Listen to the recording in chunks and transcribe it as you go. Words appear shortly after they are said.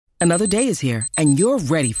Another day is here, and you're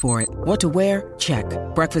ready for it. What to wear? Check.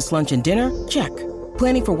 Breakfast, lunch, and dinner? Check.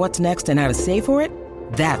 Planning for what's next and how to save for it?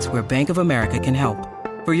 That's where Bank of America can help.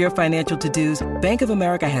 For your financial to-dos, Bank of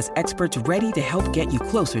America has experts ready to help get you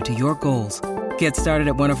closer to your goals. Get started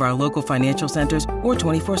at one of our local financial centers or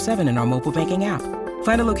 24/7 in our mobile banking app.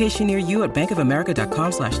 Find a location near you at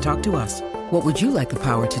bankofamerica.com/talktous. What would you like the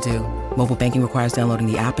power to do? Mobile banking requires downloading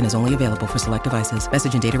the app and is only available for select devices.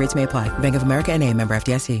 Message and data rates may apply. Bank of America N.A., member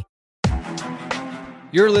FDIC.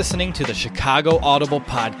 You're listening to the Chicago Audible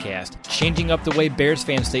Podcast, changing up the way Bears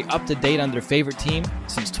fans stay up to date on their favorite team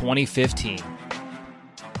since 2015.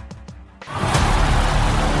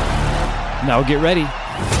 Now get ready,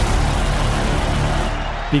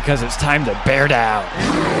 because it's time to bear down.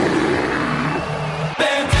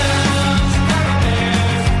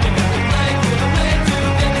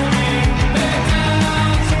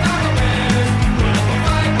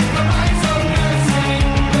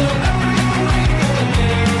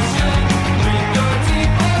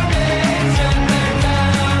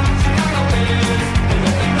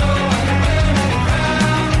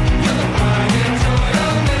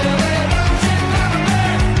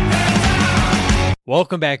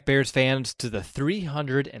 Welcome back, Bears fans, to the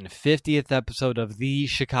 350th episode of the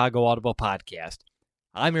Chicago Audible Podcast.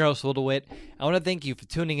 I'm your host, Will DeWitt. I want to thank you for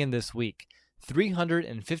tuning in this week.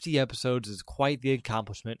 350 episodes is quite the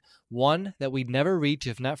accomplishment, one that we'd never reach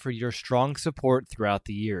if not for your strong support throughout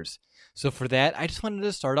the years. So for that, I just wanted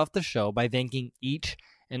to start off the show by thanking each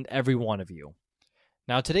and every one of you.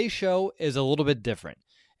 Now, today's show is a little bit different,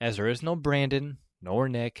 as there is no Brandon, nor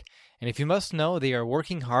Nick, and if you must know, they are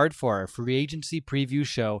working hard for our free agency preview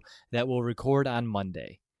show that we'll record on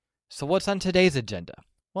Monday. So what's on today's agenda?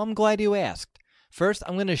 Well, I'm glad you asked. First,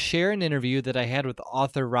 I'm going to share an interview that I had with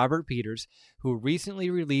author Robert Peters, who recently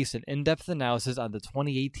released an in-depth analysis on the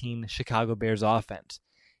 2018 Chicago Bears offense.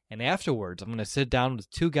 And afterwards, I'm going to sit down with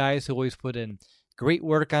two guys who always put in great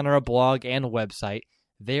work on our blog and website.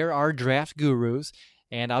 They're our draft gurus,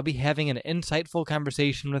 and I'll be having an insightful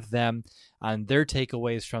conversation with them on their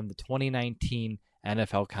takeaways from the 2019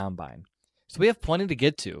 NFL Combine. So we have plenty to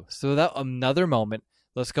get to, so without another moment,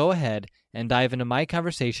 let's go ahead and dive into my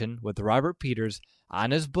conversation with Robert Peters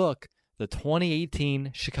on his book, The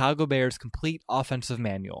 2018 Chicago Bears Complete Offensive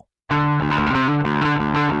Manual.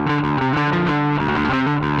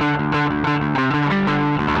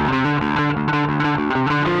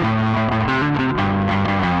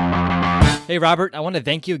 Hey, Robert, I want to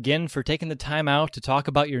thank you again for taking the time out to talk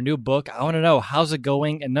about your new book. I want to know, how's it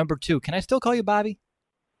going? And number two, can I still call you Bobby?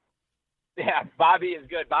 Yeah, Bobby is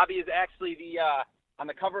good. Bobby is actually on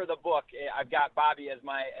the cover of the book. I've got Bobby as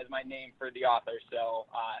my name for the author. So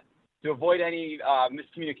to avoid any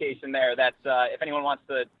miscommunication there, that's if anyone wants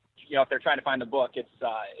to, if they're trying to find the book,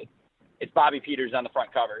 it's Bobby Peters on the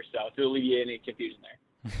front cover. So to alleviate any confusion there.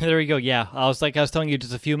 There you go. Yeah, I was telling you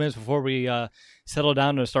just a few minutes before we settle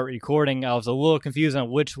down to start recording. I was a little confused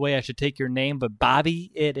on which way I should take your name, but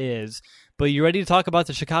Bobby it is. But you ready to talk about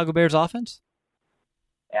the Chicago Bears offense?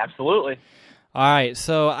 Absolutely. All right.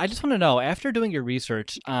 So I just want to know, after doing your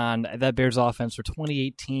research on that Bears offense for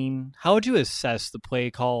 2018, how would you assess the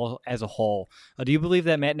play call as a whole? Do you believe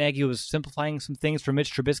that Matt Nagy was simplifying some things for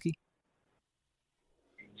Mitch Trubisky?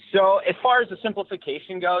 So as far as the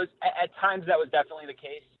simplification goes, at times that was definitely the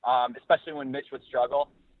case, especially when Mitch would struggle.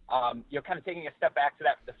 Kind of taking a step back to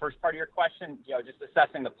the first part of your question, just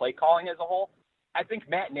assessing the play calling as a whole. I think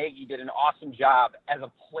Matt Nagy did an awesome job as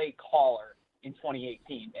a play caller in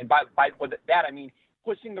 2018. And by that, I mean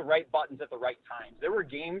pushing the right buttons at the right times. There were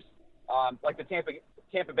games like the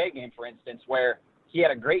Tampa Bay game, for instance, where he had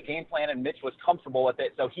a great game plan and Mitch was comfortable with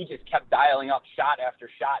it, so he just kept dialing up shot after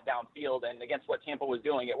shot downfield, and against what Tampa was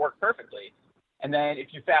doing, it worked perfectly. And then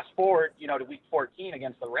if you fast forward, to week 14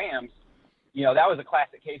 against the Rams, that was a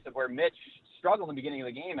classic case of where Mitch struggled in the beginning of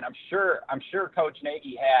the game, and I'm sure Coach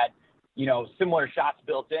Nagy had, similar shots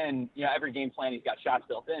built in. Every game plan he's got shots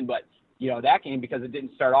built in, but that game, because it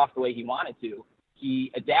didn't start off the way he wanted to,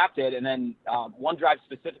 he adapted, and then one drive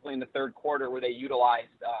specifically in the third quarter where they utilized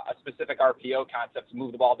a specific RPO concept to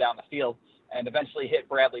move the ball down the field and eventually hit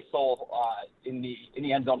Bradley Soul in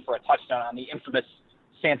the end zone for a touchdown on the infamous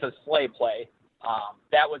Santa's Slay play.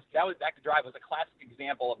 That drive was a classic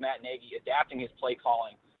example of Matt Nagy adapting his play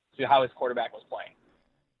calling to how his quarterback was playing.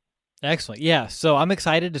 Excellent. Yeah, so I'm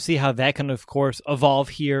excited to see how that can, of course, evolve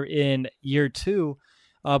here in year two.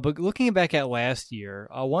 But looking back at last year,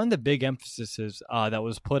 one of the big emphases that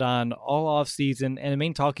was put on all offseason, and the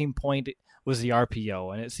main talking point was the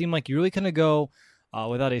RPO. And it seemed like you really kind of go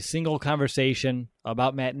without a single conversation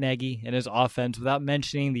about Matt Nagy and his offense, without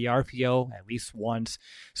mentioning the RPO at least once.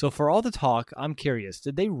 So for all the talk, I'm curious,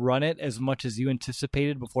 did they run it as much as you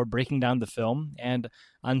anticipated before breaking down the film? And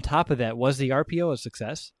on top of that, was the RPO a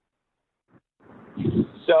success?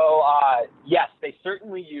 So, yes, they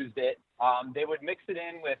certainly used it. They would mix it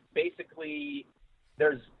in with basically,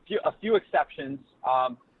 there's a few exceptions,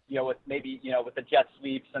 with maybe, with the jet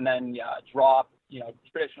sweeps and then draw,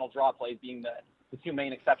 traditional draw plays being the two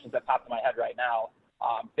main exceptions that pop to my head right now.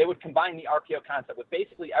 They would combine the RPO concept with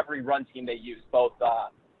basically every run scheme they use, both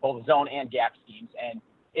zone and gap schemes. And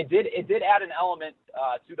it did add an element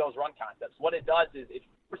to those run concepts. What it does is it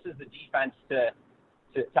forces the defense to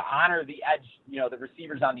honor the edge, the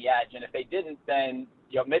receivers on the edge. And if they didn't, then,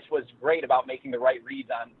 Mitch was great about making the right reads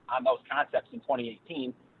on those concepts in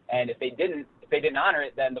 2018. And if they didn't honor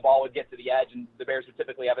it, then the ball would get to the edge, and the Bears would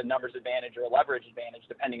typically have a numbers advantage or a leverage advantage,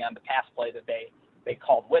 depending on the pass play that they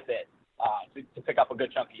called with it to pick up a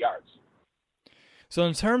good chunk of yards. So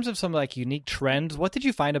in terms of some unique trends, what did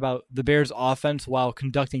you find about the Bears offense while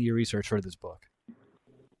conducting your research for this book?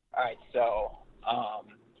 All right. So,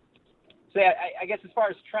 I guess as far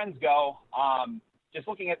as trends go, just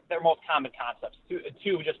looking at their most common concepts,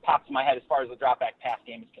 two just popped to my head as far as the drop back pass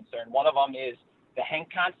game is concerned. One of them is the Hank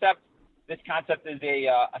concept. This concept is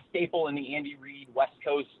a staple in the Andy Reid West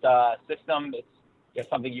Coast system. It's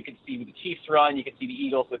something you can see with the Chiefs run. You can see the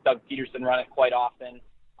Eagles with Doug Peterson run it quite often.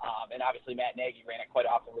 And obviously Matt Nagy ran it quite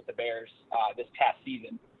often with the Bears this past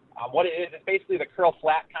season. What it is, it's basically the curl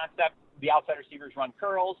flat concept. The outside receivers run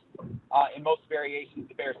curls. In most variations,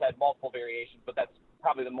 the Bears had multiple variations, but that's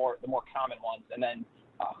probably the more common ones. And then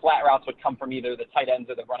flat routes would come from either the tight ends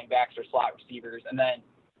or the running backs or slot receivers. And then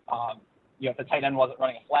if the tight end wasn't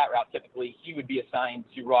running a flat route, typically he would be assigned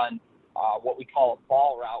to run what we call a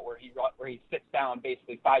ball route, where he sits down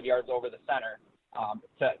basically 5 yards over the center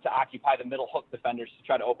to occupy the middle hook defenders to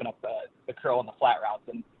try to open up the curl and the flat routes.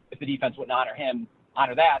 And if the defense wouldn't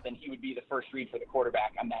honor that, then he would be the first read for the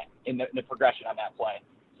quarterback on that in the progression on that play.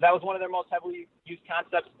 So that was one of their most heavily used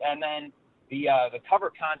concepts. And then the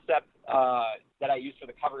cover concept that I used for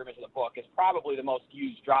the cover image of the book is probably the most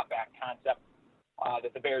used drop back concept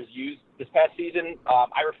that the Bears used this past season.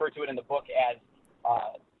 I refer to it in the book as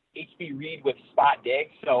HB Reid with spot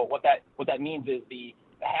dig. So what that means is the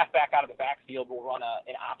halfback out of the backfield will run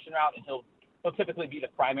an option route, and he'll typically be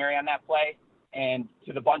the primary on that play. And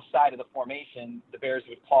to the bunch side of the formation, the Bears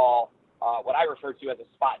would call what I refer to as a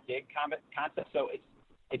spot dig concept. So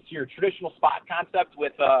it's your traditional spot concept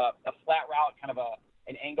with a flat route, kind of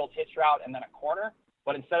an angled hitch route, and then a corner.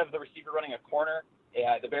 But instead of the receiver running a corner,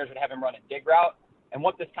 the Bears would have him run a dig route. And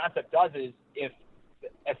what this concept does is if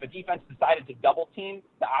a defense decided to double team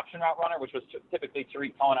the option route runner, which was typically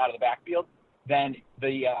Tariq Cohen out of the backfield, then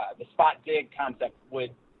the spot dig concept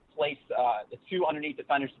would place the two underneath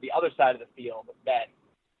defenders to the other side of the field that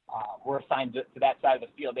were assigned to that side of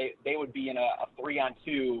the field. They would be in a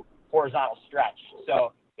 3-on-2 horizontal stretch.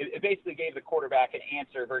 So it basically gave the quarterback an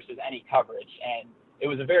answer versus any coverage, and it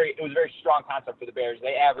was a very strong concept for the Bears.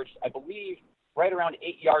 They averaged, I believe, right around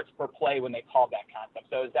 8 yards per play when they called that concept.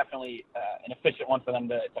 So it was definitely an efficient one for them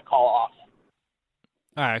to call off.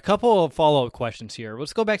 All right, a couple of follow-up questions here.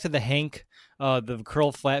 Let's go back to the Hank, the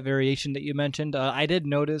curl flat variation that you mentioned. I did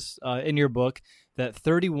notice in your book that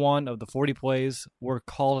 31 of the 40 plays were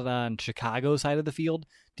called on Chicago's side of the field.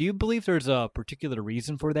 Do you believe there's a particular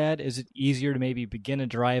reason for that? Is it easier to maybe begin a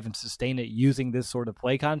drive and sustain it using this sort of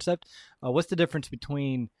play concept? What's the difference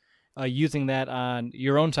between using that on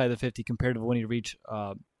your own side of the 50 compared to when you reach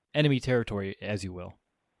enemy territory, as you will?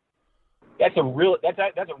 That's a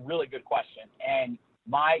really good question. And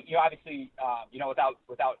obviously,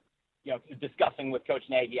 without discussing with Coach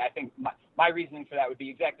Nagy, I think my reasoning for that would be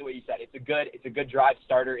exactly what you said. It's a good drive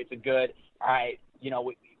starter. It's a good, all right,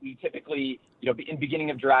 we typically, in beginning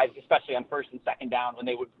of drives, especially on first and second down, when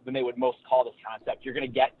they would most call this concept, you're going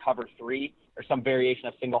to get cover 3 or some variation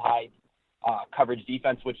of single high coverage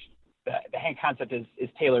defense, which the Hank concept is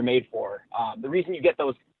tailor-made for. The reason you get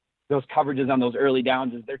those coverages on those early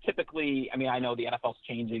downs is they're typically, I know the NFL's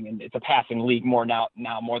changing and it's a passing league more now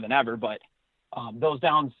more than ever, but those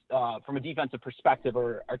downs from a defensive perspective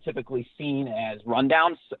are typically seen as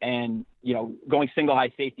rundowns, and, going single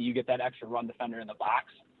high safety, you get that extra run defender in the box.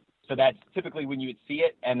 So that's typically when you would see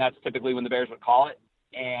it, and that's typically when the Bears would call it.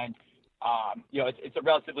 And, it's a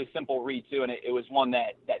relatively simple read too, and it was one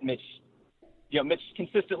that Mitch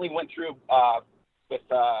consistently went through with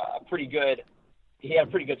he had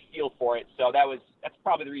a pretty good feel for it. So that's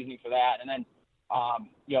probably the reasoning for that. And then,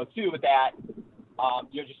 too, with that,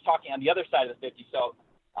 just talking on the other side of the 50. So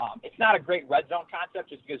It's not a great red zone concept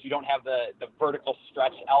just because you don't have the vertical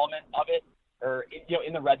stretch element of it. Or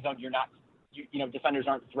in the red zone, you're not, defenders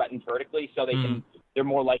aren't threatened vertically, so they're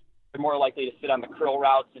more likely to sit on the curl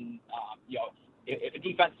routes. And if a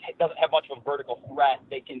defense doesn't have much of a vertical threat,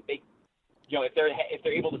 if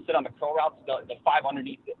they're able to sit on the curl routes, the five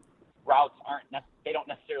underneath routes they don't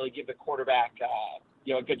necessarily give the quarterback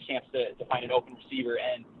a good chance to find an open receiver.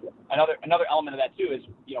 And another element of that too is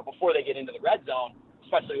before they get into the red zone,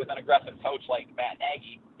 especially with an aggressive coach like Matt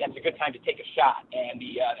Nagy, that's a good time to take a shot. And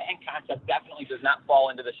the hang concept definitely does not fall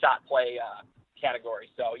into the shot play category.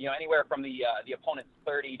 So anywhere from the opponent's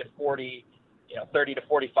 30 to 40, 30 to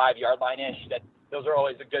 45 yard line ish, those are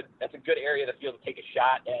always that's a good area of the field to take a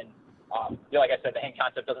shot. And like I said, the hang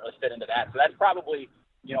concept doesn't really fit into that. So that's probably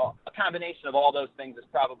a combination of all those things is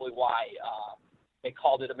probably why they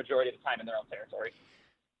called it a majority of the time in their own territory.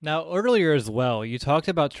 Now, earlier as well, you talked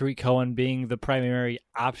about Tarik Cohen being the primary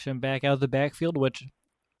option back out of the backfield, which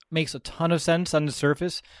makes a ton of sense on the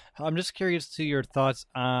surface. I'm just curious to your thoughts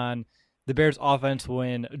on the Bears' offense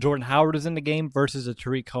when Jordan Howard is in the game versus a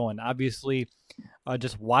Tarik Cohen. Obviously,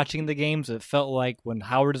 just watching the games, it felt like when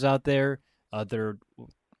Howard is out there,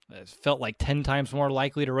 it felt like 10 times more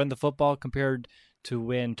likely to run the football compared to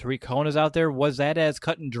when Tarik Cohen is out there. Was that as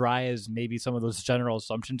cut and dry as maybe some of those general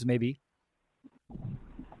assumptions may be?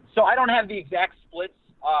 So I don't have the exact splits.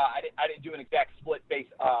 I didn't do an exact split base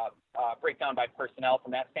breakdown by personnel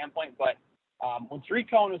from that standpoint. But when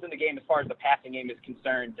Tarik Cohen was in the game, as far as the passing game is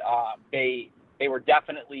concerned, they were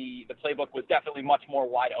definitely, the playbook was definitely much more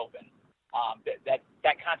wide open.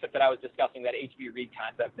 That concept that I was discussing, that HB Reid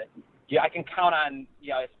concept, that I can count on.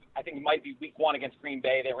 I think it might be week 1 against Green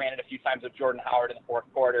Bay. They ran it a few times with Jordan Howard in the fourth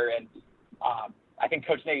quarter, and I think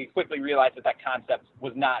Coach Nagy quickly realized that concept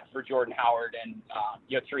was not for Jordan Howard, and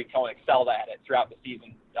Tarik Cohen excelled at it throughout the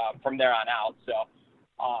season from there on out. So,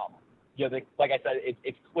 like I said,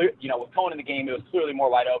 it's clear. With Cohen in the game, it was clearly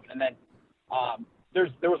more wide open. And then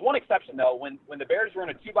there was one exception though, when the Bears were in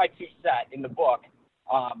a 2-by-2 set in the book.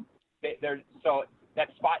 So that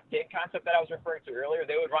spot dig concept that I was referring to earlier,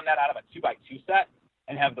 they would run that out of a 2-by-2 set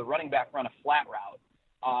and have the running back run a flat route.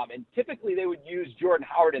 And typically they would use Jordan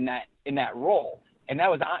Howard in that role. And that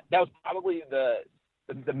was probably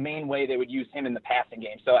the main way they would use him in the passing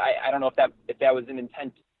game. So I don't know if that was an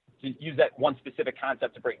intent to use that one specific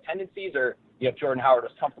concept to break tendencies, or if Jordan Howard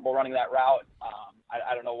was comfortable running that route.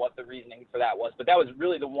 I don't know what the reasoning for that was, but that was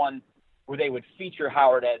really the one where they would feature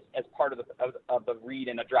Howard as part of the read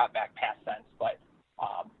in a drop back pass sense. But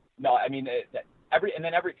no, I mean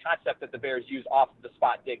every concept that the Bears use off of the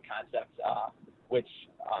spot dig concept, which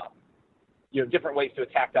different ways to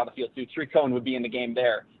attack down the field too. Tarik Cohen would be in the game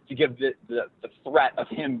there to give the threat of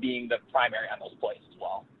him being the primary on those plays as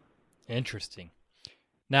well. Interesting.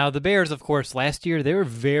 Now, the Bears, of course, last year, they were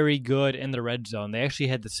very good in the red zone. They actually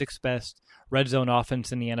had the 6th best red zone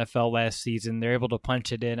offense in the NFL last season. They're able to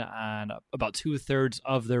punch it in on about 2/3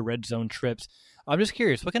 of their red zone trips. I'm just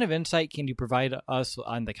curious, what kind of insight can you provide us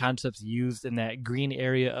on the concepts used in that green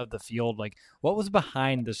area of the field? Like, what was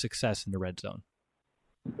behind the success in the red zone?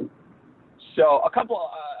 So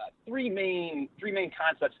three main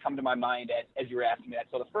concepts come to my mind as you were asking me that.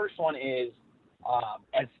 So the first one is,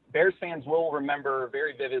 as Bears fans will remember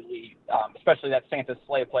very vividly, especially that Santa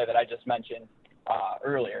Slay play that I just mentioned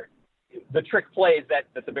earlier, the trick plays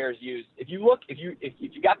that the Bears use. If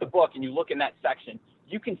you got the book and you look in that section,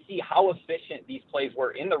 you can see how efficient these plays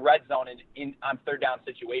were in the red zone and on third down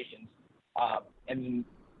situations, and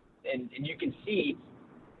you can see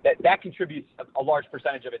that contributes a large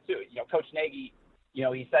percentage of it too. Coach Nagy,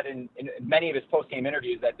 he said in many of his post-game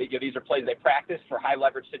interviews that these are plays they practice for high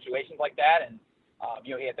leverage situations like that, and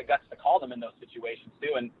he had the guts to call them in those situations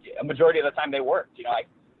too. And a majority of the time they worked.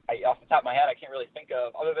 I off the top of my head, I can't really think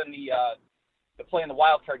of, other than the play in the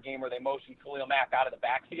wild card game where they motioned Khalil Mack out of the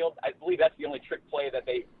backfield. I believe that's the only trick play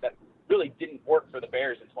that really didn't work for the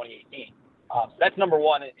Bears in 2018. So that's number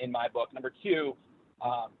one in my book. Number two,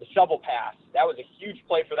 the shovel pass. That was a huge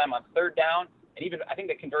play for them on third down, and even I think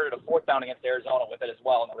they converted a fourth down against Arizona with it as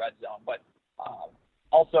well in the red zone. But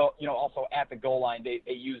also at the goal line, they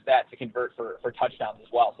used that to convert for touchdowns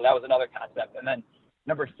as well. So that was another concept. And then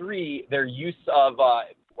number three, their use of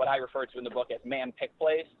what I refer to in the book as man pick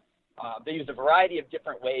plays. They used a variety of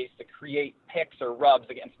different ways to create picks or rubs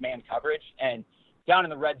against man coverage. And down in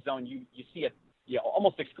the red zone, you see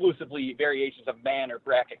almost exclusively variations of man or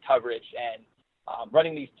bracket coverage, and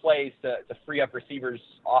running these plays to free up receivers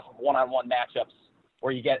off of one-on-one matchups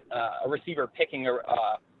where you get a receiver picking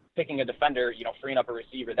a defender, freeing up a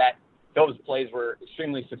receiver. Those plays were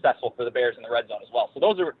extremely successful for the Bears in the red zone as well. So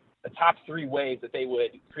those are the top three ways that they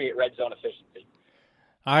would create red zone efficiency.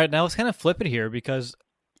 All right, now let's kind of flip it here because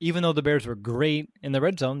even though the Bears were great in the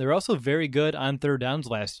red zone, they were also very good on third downs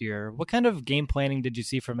last year. What kind of game planning did you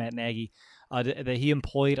see from Matt Nagy that he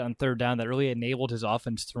employed on third down that really enabled his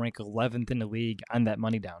offense to rank 11th in the league on that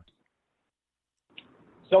money down?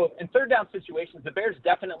 So in third down situations, the Bears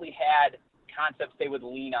definitely had concepts they would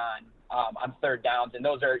lean on third downs, and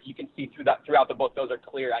those are, you can see throughout the book, those are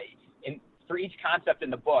clear. For each concept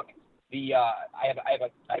in the book, I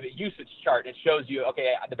have a usage chart. It shows you,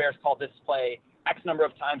 okay, the Bears called this play X number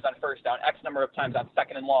of times on first down, X number of times on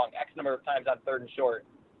second and long, X number of times on third and short,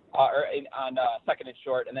 on second and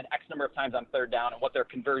short, and then X number of times on third down, and what their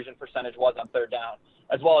conversion percentage was on third down,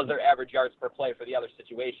 as well as their average yards per play for the other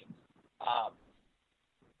situations.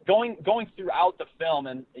 Going throughout the film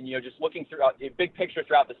and just looking throughout the big picture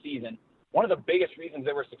throughout the season, one of the biggest reasons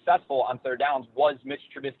they were successful on third downs was Mitch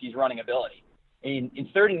Trubisky's running ability. In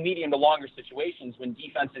third and medium to longer situations, when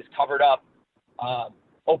defenses covered up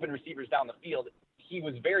open receivers down the field, he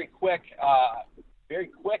was very quick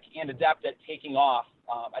and adept at taking off.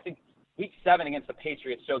 I think Week 7 against the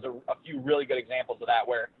Patriots shows a few really good examples of that,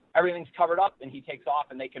 where everything's covered up and he takes off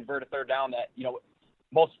and they convert a third down that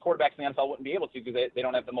most quarterbacks in the NFL wouldn't be able to because they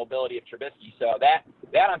don't have the mobility of Trubisky. So that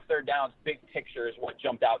on third downs, big picture, is what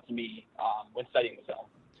jumped out to me when studying the film.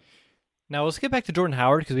 Now, let's get back to Jordan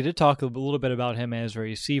Howard because we did talk a little bit about him as a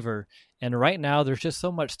receiver. And right now, there's just so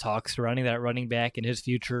much talk surrounding that running back and his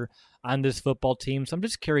future on this football team. So I'm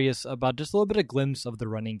just curious about just a little bit of glimpse of the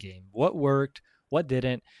running game. What worked? What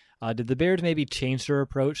didn't? Did the Bears maybe change their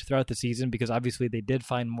approach throughout the season? Because obviously they did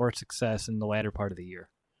find more success in the latter part of the year.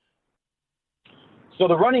 So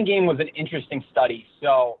the running game was an interesting study.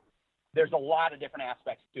 So there's a lot of different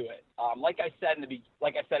aspects to it. Like I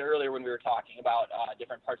said earlier when we were talking about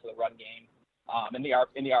different parts of the run game in the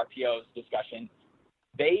RPOs discussion,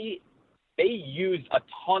 they used a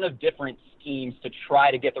ton of different schemes to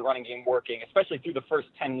try to get the running game working, especially through the first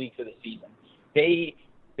 10 weeks of the season. They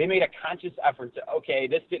made a conscious effort to, okay,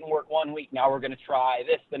 this didn't work one week, now we're going to try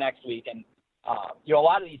this the next week. And a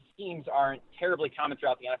lot of these schemes aren't terribly common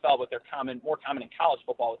throughout the NFL, but they're more common in college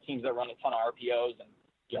football with teams that run a ton of RPOs and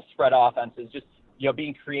spread offenses. Just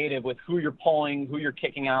being creative with who you're pulling, who you're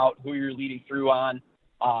kicking out, who you're leading through on.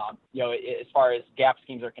 As far as gap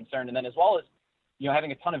schemes are concerned, and then as well as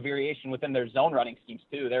having a ton of variation within their zone running schemes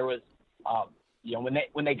too. There was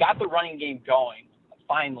when they got the running game going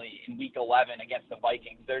finally in Week 11 against the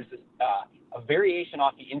Vikings, there's this a variation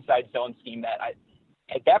off the inside zone scheme that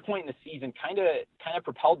at that point in the season kind of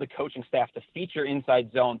propelled the coaching staff to feature inside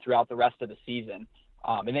zone throughout the rest of the season.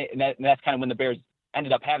 And that's kind of when the Bears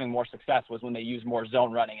ended up having more success, was when they used more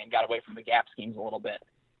zone running and got away from the gap schemes a little bit.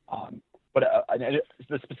 But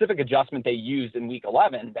the specific adjustment they used in Week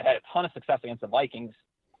 11 that had a ton of success against the Vikings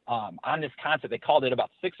on this concept, they called it about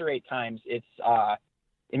 6 or 8 times. It's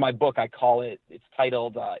in my book, it's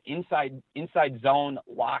titled inside zone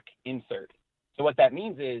lock insert. So what that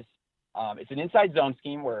means is it's an inside zone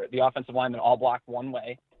scheme where the offensive linemen all block one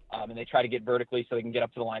way, and they try to get vertically so they can get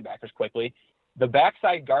up to the linebackers quickly. The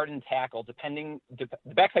backside guard and tackle, the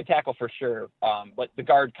backside tackle for sure, but the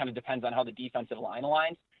guard kind of depends on how the defensive line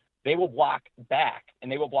aligns. They will block back, and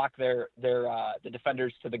they will block the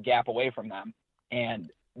defenders to the gap away from them. And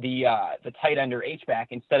the tight end or H-back,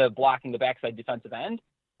 instead of blocking the backside defensive end,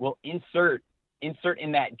 will insert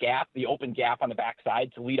in that gap, the open gap on the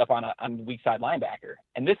backside, to lead up on the weak side linebacker.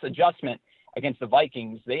 And this adjustment against the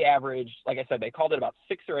Vikings, they averaged, like I said, they called it about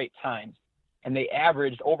 6 or 8 times, and they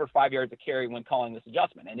averaged over 5 yards a carry when calling this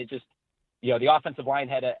adjustment. And it just, the offensive line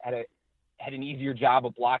had an easier job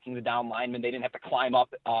of blocking the down linemen. They didn't have to climb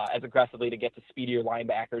up as aggressively to get to speedier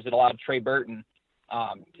linebackers. It allowed Trey Burton,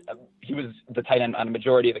 he was the tight end on a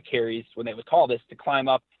majority of the carries when they would call this, to climb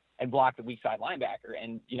up and block the weak side linebacker.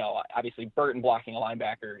 And, obviously Burton blocking a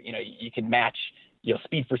linebacker, you can match,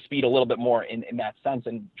 speed for speed a little bit more in that sense.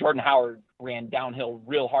 And Jordan Howard ran downhill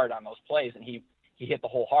real hard on those plays, and he hit the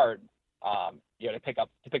hole hard, to pick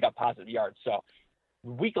up positive yards. So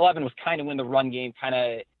Week 11 was kind of when the run game kind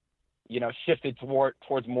of, shifted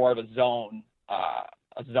towards more of a zone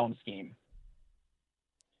scheme.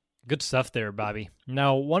 Good stuff there, Bobby.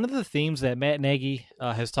 Now, one of the themes that Matt Nagy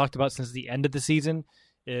has talked about since the end of the season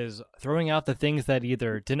is throwing out the things that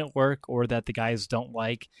either didn't work or that the guys don't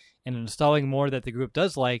like, and installing more that the group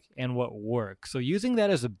does like and what works. So using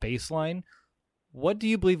that as a baseline, what do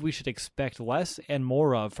you believe we should expect less and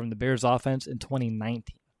more of from the Bears offense in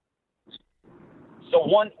 2019? So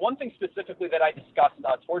one thing specifically that I discussed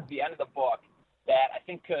towards the end of the book that I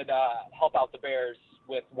think could help out the Bears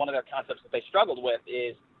with one of their concepts that they struggled with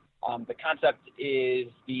is the concept is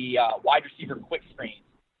the wide receiver quick screens.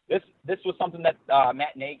 this was something that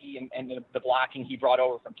Matt Nagy and the blocking he brought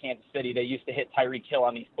over from Kansas City. They used to hit Tyreek Hill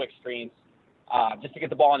on these quick screens just to get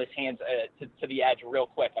the ball in his hands to the edge real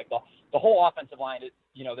quick. Like the whole offensive line is,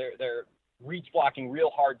 they're reach blocking real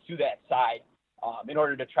hard to that side in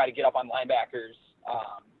order to try to get up on linebackers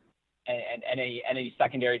and any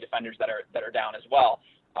secondary defenders that are down as well.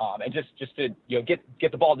 And just to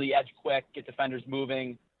get the ball to the edge quick, get defenders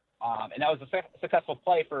moving. And that was a successful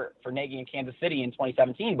play for Nagy in Kansas City in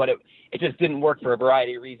 2017, but it just didn't work for a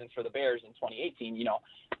variety of reasons for the Bears in 2018.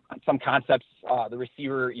 Some concepts, the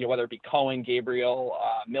receiver, whether it be Cohen, Gabriel,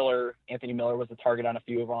 Miller, Anthony Miller was the target on a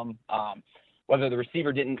few of them. Whether the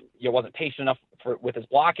receiver wasn't patient enough with his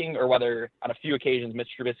blocking, or whether on a few occasions Mitch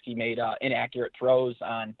Trubisky made inaccurate throws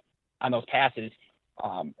on those passes.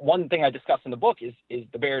 One thing I discussed in the book is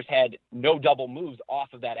the Bears had no double moves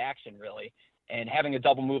off of that action, really. And having a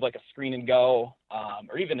double move like a screen and go,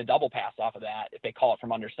 or even a double pass off of that, if they call it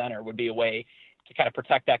from under center, would be a way to kind of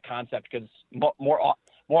protect that concept, because more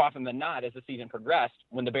often than not, as the season progressed,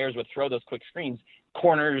 when the Bears would throw those quick screens,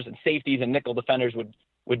 corners and safeties and nickel defenders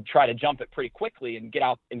would try to jump it pretty quickly and get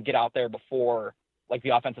out there before like the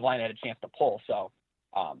offensive line had a chance to pull. So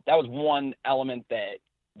that was one element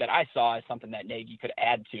that I saw as something that Nagy could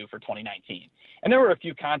add to for 2019. And there were a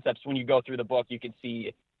few concepts when you go through the book, you could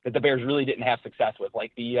see that the Bears really didn't have success with,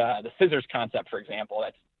 like the scissors concept, for example.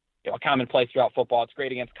 That's a commonplace throughout football. It's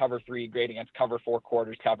great against cover 3, great against cover 4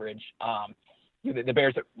 quarters coverage. The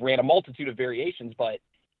Bears ran a multitude of variations, but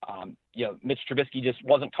Mitch Trubisky just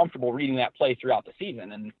wasn't comfortable reading that play throughout the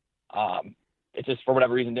season, and it just for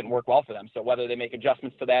whatever reason didn't work well for them. So whether they make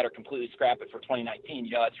adjustments to that or completely scrap it for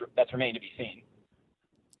 2019, that's remained to be seen.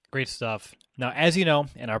 Great stuff. Now, as you know,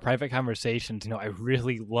 in our private conversations, I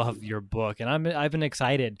really love your book, and I've been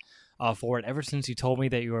excited for it ever since you told me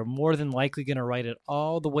that you were more than likely going to write it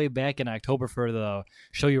all the way back in October for the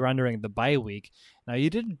show you were on during the bye week. Now, you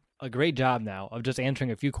did a great job now of just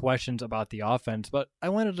answering a few questions about the offense, but I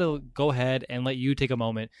wanted to go ahead and let you take a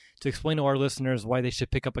moment to explain to our listeners why they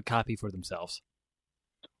should pick up a copy for themselves.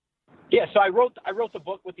 Yeah, so I wrote the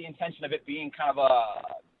book with the intention of it being kind of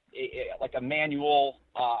a manual,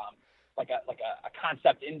 like a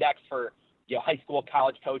concept index for high school,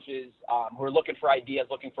 college coaches who are looking for ideas,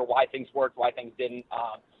 looking for why things worked, why things didn't.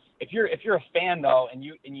 If you're a fan though, and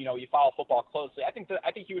you follow football closely, I think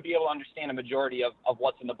you would be able to understand a majority of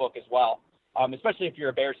what's in the book as well. Especially if you're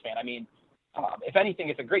a Bears fan. I mean, if anything,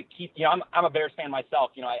 it's a great keep. I'm a Bears fan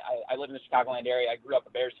myself. I live in the Chicagoland area. I grew up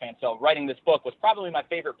a Bears fan, so writing this book was probably my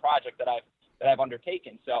favorite project that I've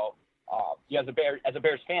undertaken. So. As a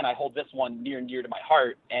Bears fan, I hold this one near and dear to my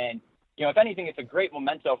heart. And, if anything, it's a great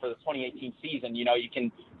memento for the 2018 season. You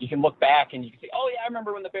can look back and you can say, oh yeah, I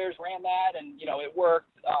remember when the Bears ran that and, it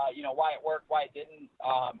worked, why it worked, why it didn't.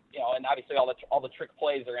 And obviously all the trick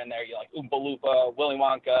plays are in there. You like Oompa Loompa, Willy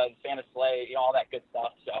Wonka, Santa Sleigh, all that good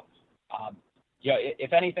stuff. So,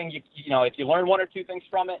 if anything, if you learn one or two things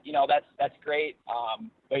from it, that's great.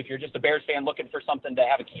 But if you're just a Bears fan looking for something to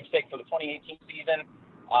have a keepsake for the 2018 season,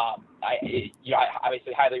 I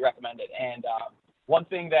obviously highly recommend it. And one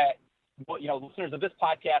thing that listeners of this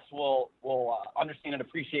podcast will understand and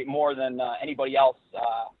appreciate more than anybody else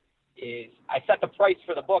is I set the price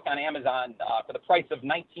for the book on Amazon for the price of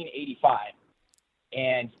 $19.85.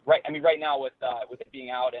 And right now with it being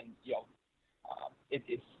out, and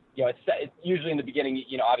it's usually in the beginning.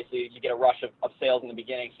 Obviously you get a rush of sales in the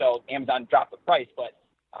beginning, so Amazon dropped the price, but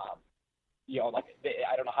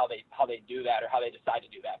I don't know how they do that or how they decide to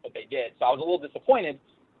do that, but they did. So I was a little disappointed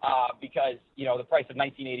because the price of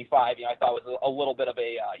 $19.85 I thought was a little bit of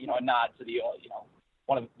a nod to the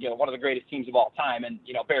one of the greatest teams of all time, and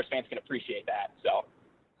Bears fans can appreciate that. So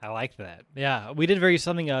I like that. Yeah, we did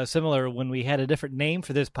something similar when we had a different name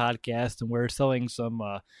for this podcast, and we're selling some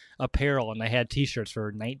apparel, and I had T-shirts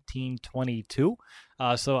for $19.22.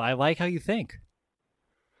 So I like how you think.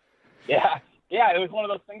 Yeah, it was one of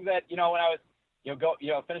those things that, when I was,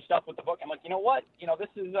 finished up with the book, I'm like, what? This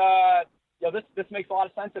is, this makes a lot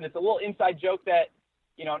of sense. And it's a little inside joke that,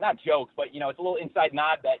 not joke, but, it's a little inside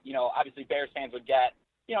nod that, obviously Bears fans would get.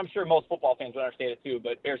 I'm sure most football fans would understand it too,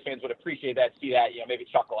 but Bears fans would appreciate that, see that, maybe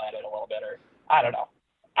chuckle at it a little bit, or I don't know.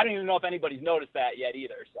 I don't even know if anybody's noticed that yet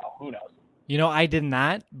either, so who knows? I did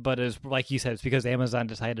not, but as like you said, it's because Amazon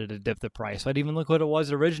decided to dip the price. So I didn't even look what it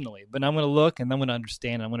was originally. But I'm going to look, and I'm going to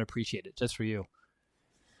understand, and I'm going to appreciate it just for you.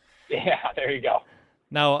 Yeah, there you go.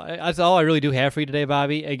 Now, that's all I really do have for you today,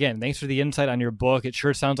 Bobby. Again, thanks for the insight on your book. It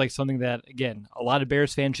sure sounds like something that, again, a lot of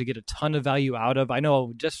Bears fans should get a ton of value out of. I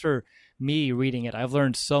know just for me reading it. I've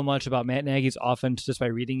learned so much about Matt Nagy's offense just by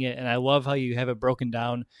reading it, and I love how you have it broken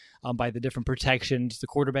down by the different protections, the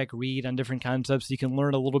quarterback read on different concepts. So you can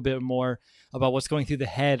learn a little bit more about what's going through the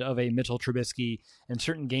head of a Mitchell Trubisky in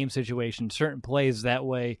certain game situations, certain plays. That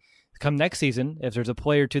way, come next season, if there's a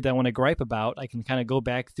play or two that I want to gripe about, I can kind of go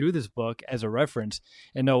back through this book as a reference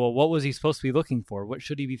and know, well, what was he supposed to be looking for? What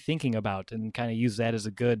should he be thinking about? And kind of use that as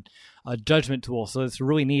a good judgment tool. So it's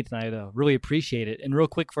really neat, and I really appreciate it. And real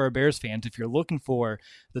quick for our Bears fans, if you're looking for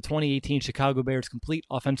the 2018 Chicago Bears Complete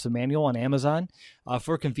Offensive Manual on Amazon,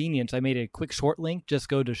 for convenience, I made a quick short link. Just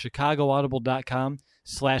go to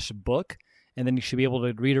chicagoaudible.com/book. And then you should be able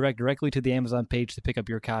to redirect directly to the Amazon page to pick up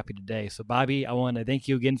your copy today. So, Bobby, I want to thank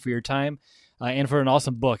you again for your time and for an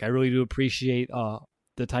awesome book. I really do appreciate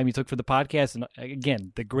the time you took for the podcast, and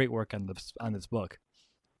again, the great work on this book.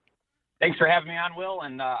 Thanks for having me on, Will.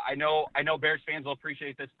 And I know Bears fans will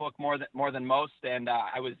appreciate this book more than most. And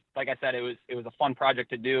like I said, it was a fun project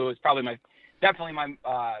to do. It was probably definitely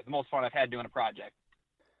the most fun I've had doing a project.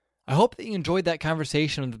 I hope that you enjoyed that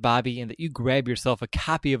conversation with Bobby and that you grab yourself a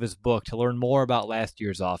copy of his book to learn more about last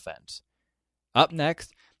year's offense. Up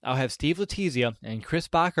next, I'll have Steve Letizia and Chris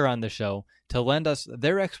Bacher on the show to lend us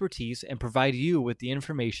their expertise and provide you with the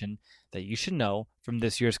information that you should know from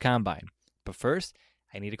this year's Combine. But first,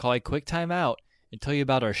 I need to call a quick time out and tell you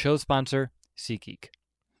about our show sponsor, SeatGeek.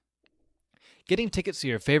 Getting tickets to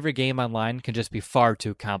your favorite game online can just be far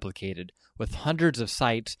too complicated. With hundreds of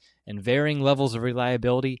sites and varying levels of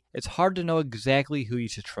reliability, it's hard to know exactly who you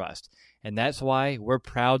should trust. And that's why we're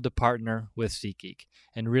proud to partner with SeatGeek.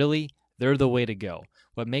 And really, they're the way to go.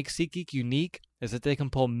 What makes SeatGeek unique is that they can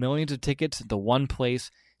pull millions of tickets into one place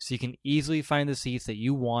so you can easily find the seats that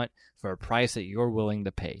you want for a price that you're willing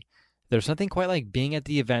to pay. There's nothing quite like being at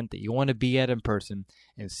the event that you want to be at in person,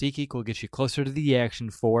 and SeatGeek will get you closer to the action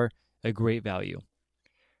for a great value.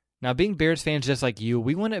 Now, being Bears fans just like you,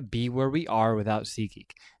 we wouldn't be where we are without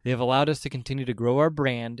SeatGeek. They have allowed us to continue to grow our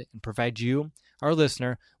brand and provide you, our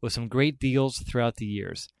listener, with some great deals throughout the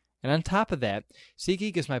years. And on top of that,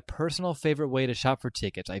 SeatGeek is my personal favorite way to shop for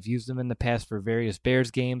tickets. I've used them in the past for various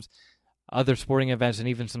Bears games, other sporting events, and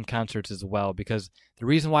even some concerts as well, because the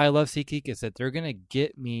reason why I love SeatGeek is that they're going to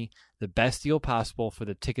get me the best deal possible for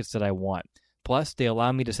the tickets that I want. Plus, they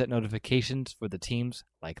allow me to set notifications for the teams,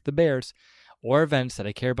 like the Bears, or events that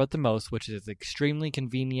I care about the most, which is extremely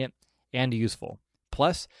convenient and useful.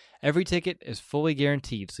 Plus, every ticket is fully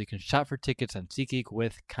guaranteed, so you can shop for tickets on SeatGeek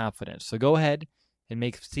with confidence. So go ahead and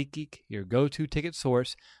make SeatGeek your go-to ticket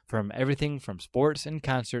source from everything from sports and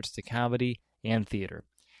concerts to comedy and theater.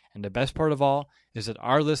 And the best part of all is that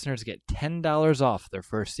our listeners get $10 off their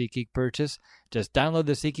first SeatGeek purchase. Just download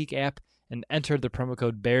the SeatGeek app and enter the promo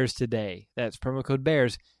code BEARS today. That's promo code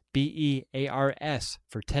BEARS, BEARS,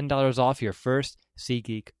 for $10 off your first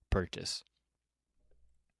SeatGeek purchase.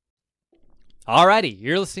 Alrighty,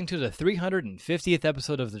 you're listening to the 350th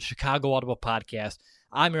episode of the Chicago Audible Podcast.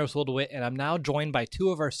 I'm your host, Will DeWitt, and I'm now joined by two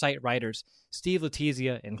of our site writers, Steve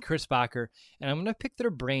Letizia and Chris Bacher, and I'm going to pick their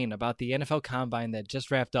brain about the NFL Combine that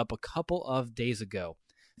just wrapped up a couple of days ago.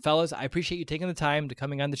 Fellas, I appreciate you taking the time to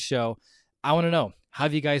coming on the show. I want to know, how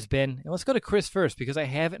have you guys been? And let's go to Chris first, because I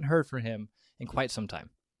haven't heard from him in quite some time.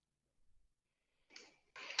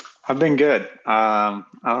 I've been good. I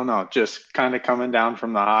don't know, just kind of coming down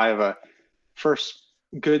from the high of a first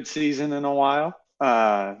good season in a while.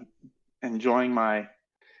 Enjoying my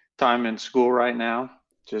time in school right now.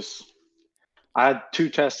 I had 2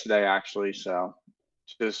 tests today, actually. So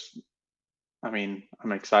I'm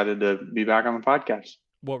excited to be back on the podcast.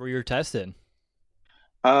 What were your tests in?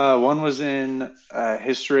 One was in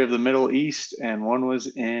history of the Middle East, and one was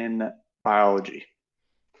in biology.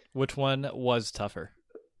 Which one was tougher?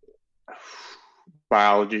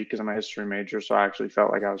 Biology, because I'm a history major, so I actually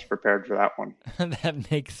felt like I was prepared for that one. That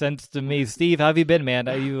makes sense to me. Steve, how have you been, man?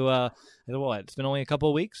 Are you, it's been only a couple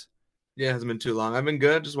of weeks? Yeah, it hasn't been too long. I've been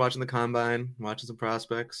good, just watching the Combine, watching some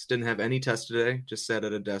prospects. Didn't have any tests today, just sat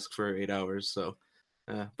at a desk for 8 hours. So,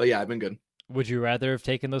 but yeah, I've been good. Would you rather have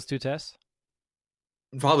taken those 2 tests?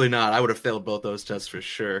 Probably not. I would have failed both those tests for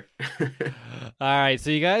sure. All right, so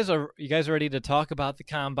you guys are ready to talk about the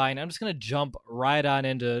Combine. I'm just going to jump right on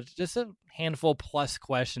into just a handful plus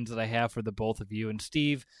questions that I have for the both of you. And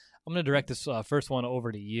Steve, I'm going to direct this first one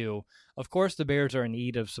over to you. Of course, the Bears are in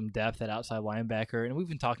need of some depth at outside linebacker, and we've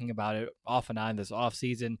been talking about it off and on this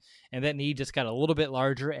offseason, and that need just got a little bit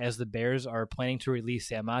larger as the Bears are planning to release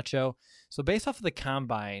Sam Acho. So based off of the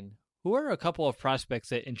Combine, who are a couple of prospects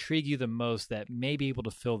that intrigue you the most that may be able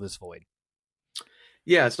to fill this void?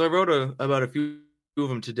 Yeah, so I wrote about a few of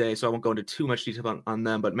them today, so I won't go into too much detail on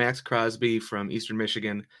them, but Max Crosby from Eastern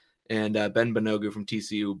Michigan and Ben Banogu from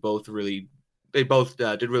TCU. They both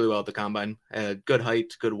did really well at the combine. Good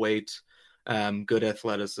height, good weight, good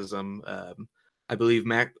athleticism. I believe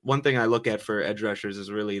one thing I look at for edge rushers is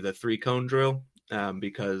really the 3-cone drill,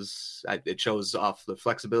 because it shows off the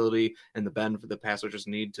flexibility and the bend for the pass rushers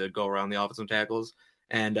need to go around the offensive tackles.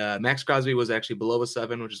 And Max Crosby was actually below a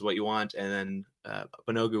 7, which is what you want. And then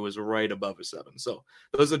Banogu was right above a 7. So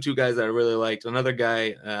those are the two guys that I really liked. Another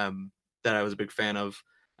guy that I was a big fan of,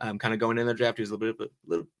 kind of going in the draft, he was a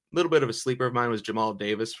little bit of a sleeper of mine, was Jamal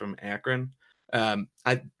Davis from Akron. I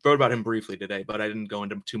wrote about him briefly today, but I didn't go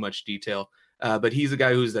into too much detail. But he's a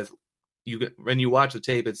guy when you watch the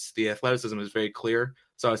tape, the athleticism is very clear.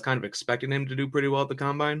 So I was kind of expecting him to do pretty well at the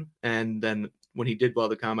combine. And then when he did well at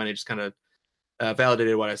the combine, it just kind of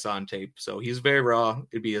validated what I saw on tape. So he's very raw.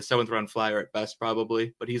 It'd be a 7th round flyer at best,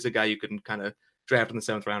 probably, but he's a guy you can kind of draft in the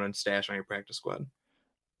 7th round and stash on your practice squad.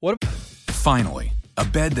 Finally, a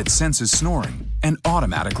bed that senses snoring and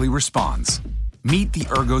automatically responds. Meet the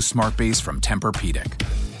Ergo Smart Base from Tempur-Pedic,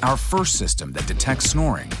 our first system that detects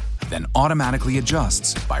snoring, then automatically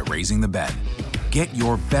adjusts by raising the bed. Get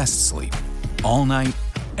your best sleep all night,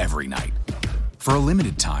 every night. For a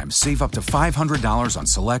limited time, save up to $500 on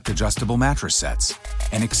select adjustable mattress sets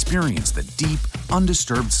and experience the deep,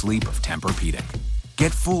 undisturbed sleep of Tempur-Pedic.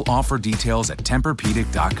 Get full offer details at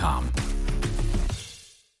TempurPedic.com.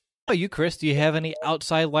 You, Chris, do you have any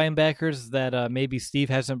outside linebackers that maybe Steve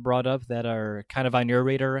hasn't brought up that are kind of on your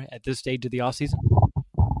radar at this stage of the offseason?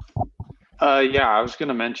 Yeah, I was going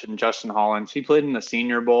to mention Justin Hollins. He played in the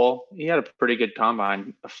Senior Bowl. He had a pretty good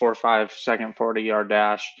combine, a 4.5 second 40-yard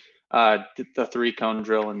dash, the 3-cone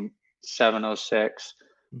drill in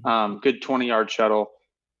 7.06, good 20-yard shuttle,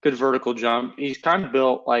 good vertical jump. He's kind of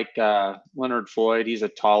built like Leonard Floyd. He's a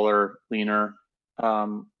taller, leaner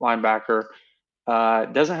linebacker.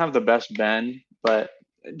 Doesn't have the best bend, but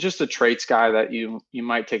just a traits guy that you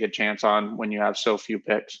might take a chance on when you have so few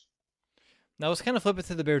picks. Now, let's kind of flip it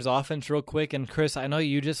to the Bears offense real quick. And Chris, I know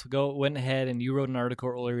you just went ahead and you wrote an article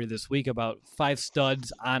earlier this week about 5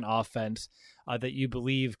 studs on offense that you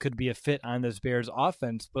believe could be a fit on this Bears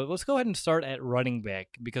offense. But let's go ahead and start at running back,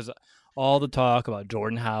 because all the talk about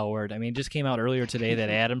Jordan Howard, I mean, it just came out earlier today that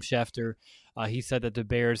Adam Schefter, he said that the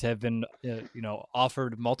Bears have been,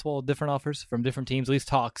 offered multiple different offers from different teams, at least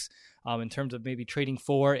talks, in terms of maybe trading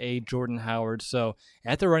for a Jordan Howard. So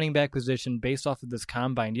at the running back position, based off of this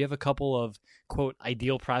combine, do you have a couple of, quote,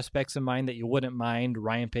 ideal prospects in mind that you wouldn't mind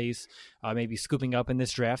Ryan Pace maybe scooping up in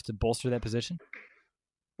this draft to bolster that position?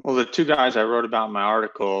 Well, the 2 guys I wrote about in my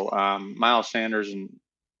article, Miles Sanders and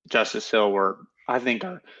Justice Hill, I think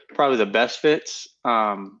are probably the best fits.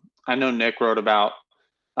 I know Nick wrote about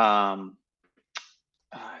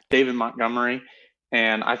David Montgomery,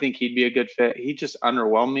 and I think he'd be a good fit. He just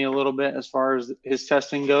underwhelmed me a little bit as far as his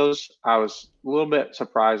testing goes. I was a little bit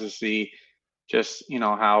surprised to see just,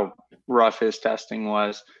 how rough his testing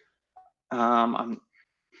was.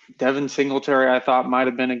 Devin Singletary, I thought might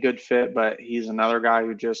have been a good fit, but he's another guy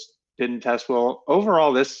who just didn't test well.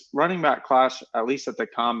 Overall, this running back class, at least at the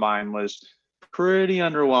combine, was pretty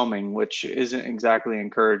underwhelming, which isn't exactly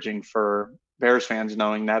encouraging for Bears fans,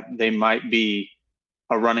 knowing that they might be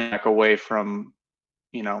a running back away from,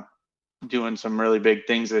 doing some really big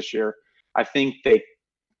things this year. I think they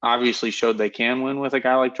obviously showed they can win with a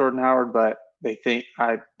guy like Jordan Howard, but I think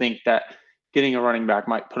that getting a running back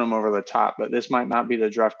might put them over the top, but this might not be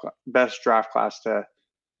the best draft class to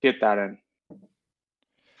get that in.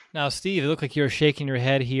 Now, Steve, it looked like you're shaking your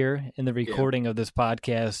head here in the recording of this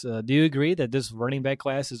podcast. Do you agree that this running back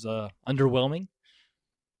class is underwhelming?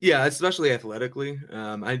 Yeah, especially athletically.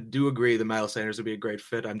 I do agree that Miles Sanders would be a great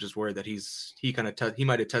fit. I'm just worried that he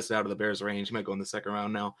might have tested out of the Bears' range. He might go in the 2nd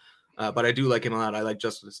round now. But I do like him a lot. I like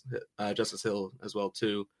Justice Hill as well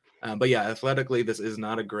too. But yeah, athletically, this is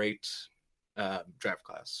not a great draft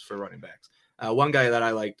class for running backs. One guy that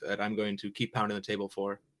I liked that I'm going to keep pounding the table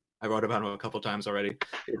for, I wrote about him a couple times already,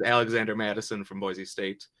 is Alexander Madison from Boise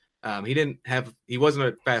State. He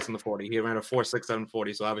wasn't fast in the 40. He ran a 4.67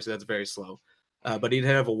 40, so obviously that's very slow. But he'd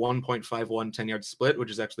have a 1.51 10-yard split,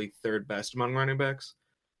 which is actually 3rd best among running backs.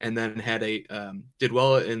 And then did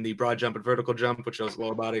well in the broad jump and vertical jump, which shows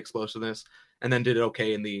lower body explosiveness, and then did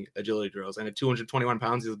okay in the agility drills. And at 221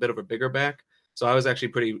 pounds, he's a bit of a bigger back. So I was actually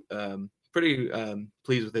pretty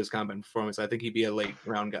pleased with his combine performance. I think he'd be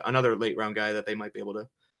another late round guy that they might be able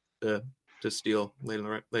to steal late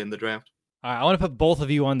in the draft. All right, I want to put both of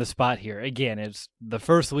you on the spot here. Again, it's the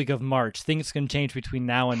first week of March. Things can change between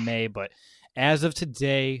now and May, but as of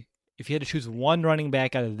today, if you had to choose one running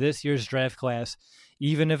back out of this year's draft class,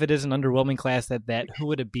 even if it is an underwhelming class at that, who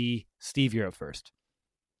would it be? Steve, you're up first.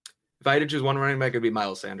 if I had to choose one running back, it'd be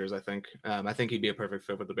Miles Sanders, I think. I think he'd be a perfect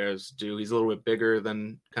fit with the Bears do. He's a little bit bigger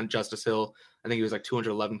than kind of Justice Hill. I think he was like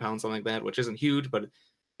 211 pounds, something like that, which isn't huge, but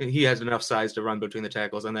he has enough size to run between the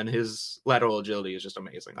tackles. And then his lateral agility is just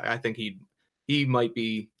amazing. I think he might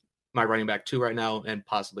be my running back 2 right now, and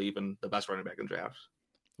possibly even the best running back in the draft.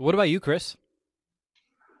 What about you, Chris?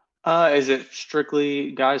 Is it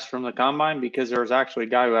strictly guys from the combine? Because there was actually a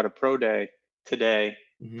guy who had a pro day today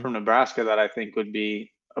from Nebraska that I think would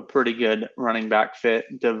be a pretty good running back fit.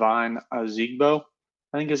 Divine Ozigbo,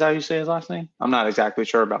 I think is how you say his last name. I'm not exactly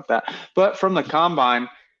sure about that. But from the combine,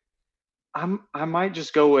 I might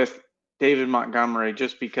just go with David Montgomery,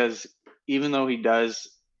 just because even though he does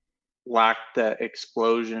lack the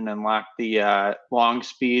explosion and lack the long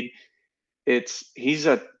speed, he's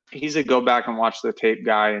a go back and watch the tape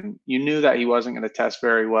guy, and you knew that he wasn't going to test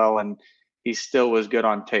very well, and he still was good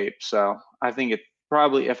on tape. So I think it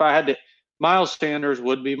probably, if I had to, Miles Sanders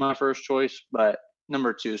would be my first choice, but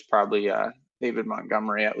number 2 is probably David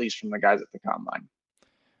Montgomery, at least from the guys at the combine.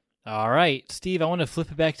 All right, Steve, I want to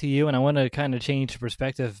flip it back to you, and I want to kind of change the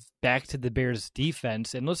perspective back to the Bears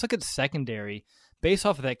defense, and let's look at secondary. Based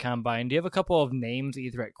off of that combine, do you have a couple of names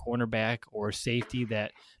either at cornerback or safety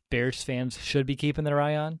that Bears fans should be keeping their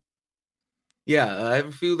eye on? Yeah, I have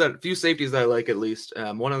a few safeties that I like at least.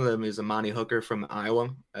 One of them is Amani Hooker from Iowa.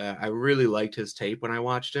 I really liked his tape when I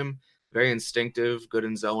watched him. Very instinctive, good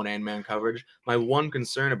in zone and man coverage. My one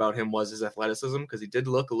concern about him was his athleticism, because he did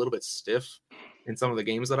look a little bit stiff in some of the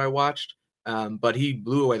games that I watched. But he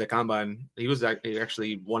blew away the combine. He was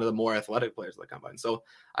actually one of the more athletic players of the combine. So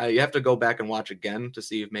you have to go back and watch again to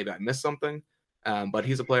see if maybe I missed something. But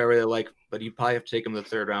he's a player I really like, but you probably have to take him in the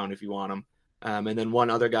 3rd round if you want him. And then one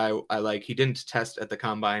other guy I like, he didn't test at the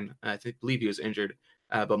combine. I believe he was injured,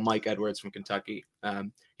 but Mike Edwards from Kentucky.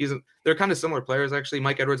 They're kind of similar players, actually.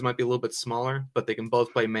 Mike Edwards might be a little bit smaller, but they can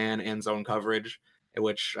both play man and zone coverage,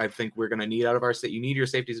 which I think we're going to need out of our state. You need your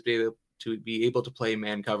safeties to be able to play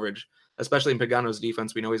man coverage, especially in Pagano's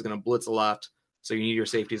defense. We know he's going to blitz a lot, so you need your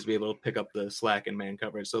safeties to be able to pick up the slack in man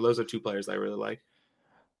coverage. So those are 2 players I really like.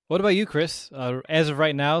 What about you, Chris? As of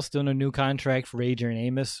right now, still no new contract for Adrian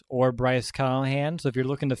Amos or Bryce Callahan. So if you're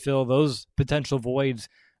looking to fill those potential voids,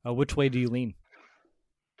 which way do you lean?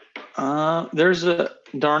 There's a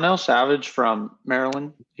Darnell Savage from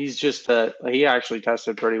Maryland. He's he actually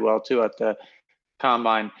tested pretty well too at the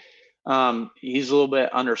combine. He's a little bit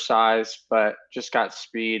undersized, but just got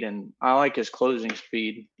speed, and I like his closing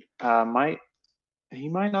speed. He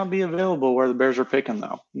might not be available where the Bears are picking,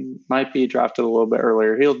 though. He might be drafted a little bit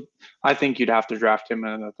earlier. I think you'd have to draft him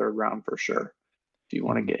in the 3rd round for sure if you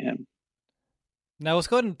want to get him. Now let's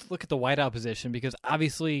go ahead and look at the wideout position, because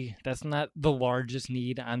obviously that's not the largest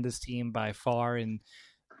need on this team by far. And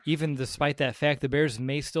even despite that fact, the Bears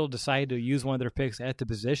may still decide to use one of their picks at the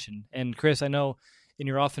position. And Chris, I know in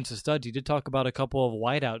your offensive studs, you did talk about a couple of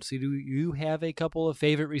wideouts. So do you have a couple of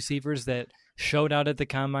favorite receivers that showed out at the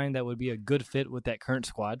combine that would be a good fit with that current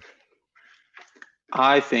squad?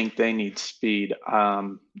 I think they need speed.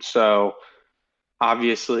 So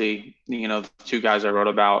obviously, the 2 guys I wrote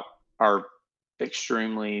about are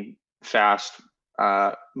extremely fast.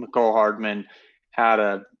 McCole Hardman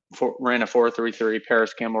ran a 4.33.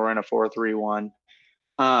 Paris Campbell ran a 4.31.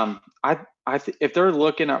 If they're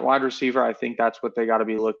looking at wide receiver, I think that's what they got to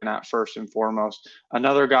be looking at first and foremost.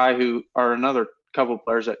 Another couple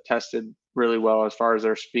players that tested really well as far as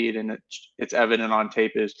their speed, and it's evident on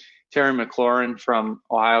tape, is Terry McLaurin from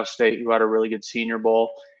Ohio State, who had a really good Senior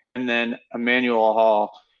Bowl, and then Emmanuel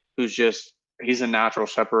Hall, he's a natural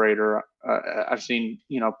separator. I've seen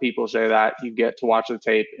people say that you get to watch the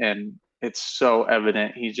tape, and it's so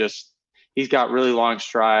evident. He's got really long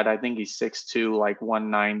stride. I think he's 6'2", like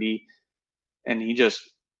 190, and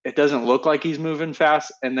it doesn't look like he's moving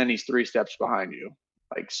fast, and then he's 3 steps behind you.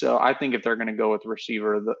 So I think if they're going to go with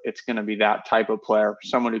receiver, it's going to be that type of player,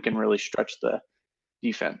 someone who can really stretch the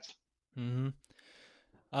defense. Mm-hmm.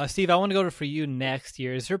 Steve, I want to go for you next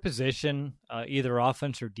year. Is there a position, either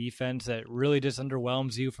offense or defense, that really just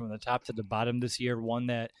underwhelms you from the top to the bottom this year? One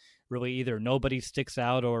that really either nobody sticks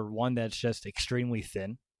out or one that's just extremely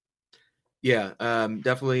thin? Yeah,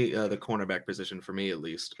 definitely the cornerback position for me, at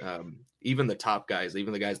least. Even the top guys,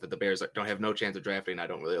 even the guys that the Bears don't have no chance of drafting, I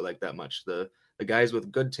don't really like that much. The guys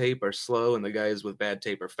with good tape are slow, and the guys with bad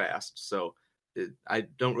tape are fast. So I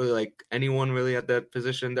don't really like anyone really at that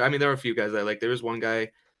position. I mean, there are a few guys I like. There was one guy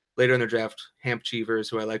later in the draft, Hamp Cheevers,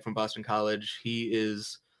 who I like from Boston College. He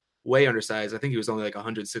is way undersized. I think he was only like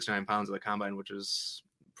 169 pounds at the combine, which is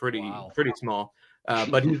pretty small.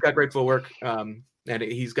 But he's got great footwork. And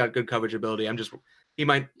he's got good coverage ability. he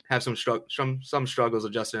might have some struggles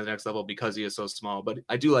adjusting to the next level because he is so small. But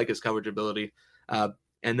I do like his coverage ability.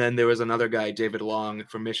 And then there was another guy, David Long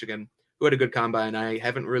from Michigan, who had a good combine. I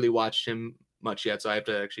haven't really watched him much yet, so I have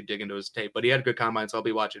to actually dig into his tape. But he had a good combine, so I'll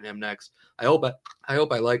be watching him next. I hope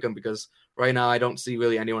I like him, because right now I don't see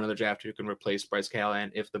really anyone in the draft who can replace Bryce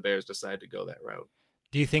Callahan if the Bears decide to go that route.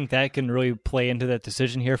 Do you think that can really play into that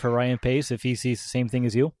decision here for Ryan Pace if he sees the same thing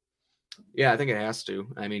as you? Yeah, I think it has to.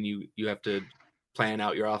 I mean, you have to plan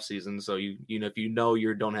out your offseason. So if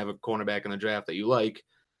you don't have a cornerback in the draft that you like,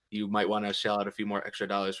 you might want to shell out a few more extra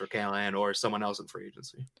dollars for Callahan or someone else in free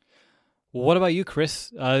agency. What about you,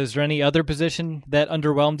 Chris? Is there any other position that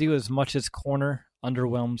underwhelmed you as much as corner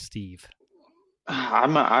underwhelmed Steve?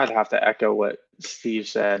 I'd have to echo what Steve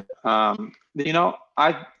said.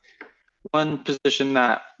 One position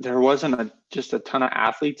that there wasn't just a ton of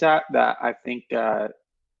athletes at that I think athletes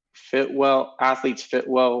fit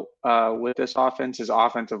well with this offense is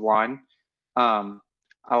offensive line. I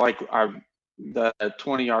like the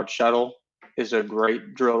 20-yard shuttle is a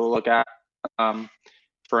great drill to look at.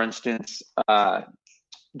 For instance,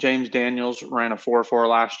 James Daniels ran a 4.4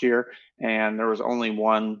 last year, and there was only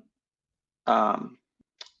one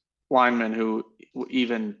lineman who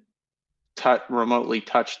even remotely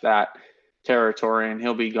touched that territory, and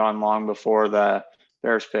he'll be gone long before the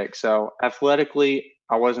Bears pick. So athletically,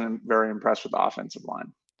 I wasn't very impressed with the offensive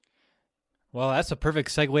line. Well, that's a perfect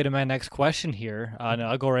segue to my next question here. And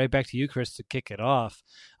I'll go right back to you, Chris, to kick it off.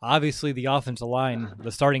 Obviously, the offensive line,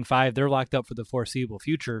 the starting five, they're locked up for the foreseeable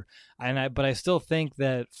future. But I still think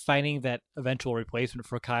that finding that eventual replacement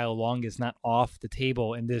for Kyle Long is not off the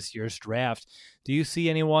table in this year's draft. Do you see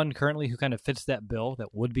anyone currently who kind of fits that bill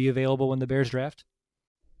that would be available when the Bears draft?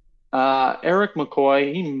 Eric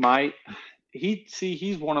McCoy,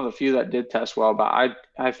 he's one of the few that did test well, but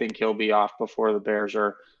I think he'll be off before the Bears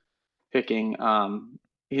are picking.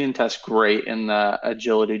 He didn't test great in the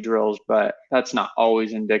agility drills, but that's not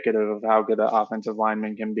always indicative of how good an offensive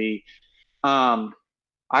lineman can be. I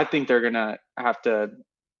think they're going to have to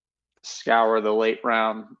scour the late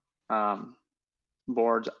round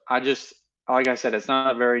boards. Like I said, it's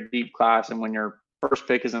not a very deep class, and when your first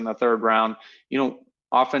pick is in the third round,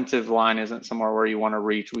 offensive line isn't somewhere where you want to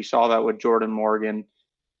reach. We saw that with Jordan Morgan.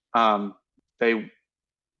 They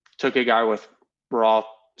took a guy with raw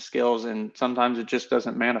skills, and sometimes it just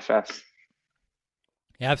doesn't manifest.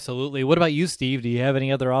 Absolutely. What about you, Steve? Do you have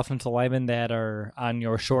any other offensive linemen that are on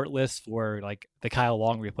your short list for like the Kyle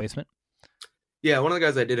Long replacement? Yeah, one of the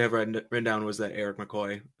guys I did have written down was that Eric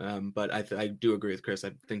McCoy. But I do agree with Chris.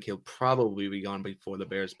 I think he'll probably be gone before the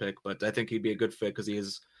Bears pick, but I think he'd be a good fit because he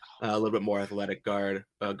is a little bit more athletic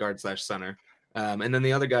guard/center. And then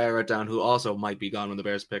the other guy I wrote down who also might be gone when the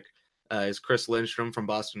Bears pick is Chris Lindstrom from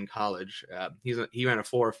Boston College. He ran a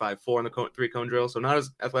 4.54 in the 3-cone drill, so not as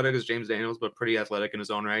athletic as James Daniels, but pretty athletic in his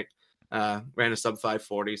own right. Ran a sub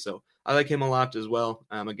 5.40, so I like him a lot as well.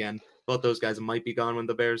 Again, both those guys might be gone when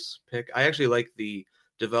the Bears pick. I actually like the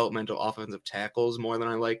developmental offensive tackles more than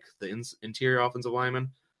I like the interior offensive linemen.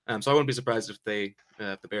 So I wouldn't be surprised if the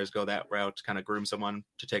Bears go that route to kind of groom someone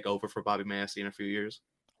to take over for Bobby Massey in a few years.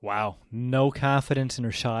 Wow. No confidence in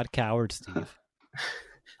Rashad Coward, Steve.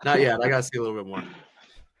 Not yet. I got to see a little bit more.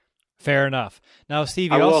 Fair enough. Now, Steve,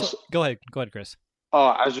 go ahead, Chris. Oh,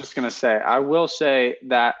 I was just going to say, I will say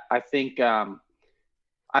that I think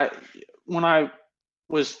when I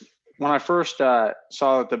first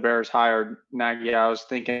saw that the Bears hired Nagy, I was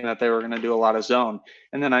thinking that they were going to do a lot of zone.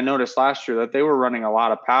 And then I noticed last year that they were running a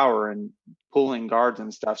lot of power and pulling guards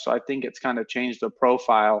and stuff. So I think it's kind of changed the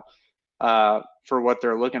profile for what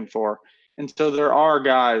they're looking for. And so there are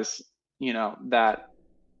guys, that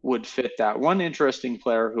would fit that. One interesting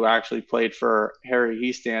player who actually played for Harry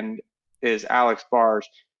Hiestand is Alex Bars.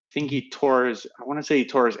 I think he tore his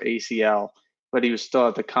ACL, but he was still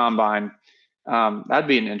at the combine. That'd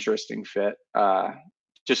be an interesting fit,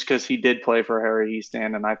 just because he did play for Harry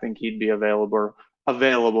Hiestand, and I think he'd be available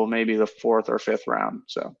maybe the 4th or 5th round.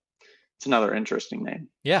 So it's another interesting name.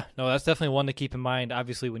 Yeah, no, that's definitely one to keep in mind.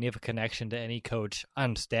 Obviously, when you have a connection to any coach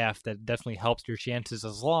on staff, that definitely helps your chances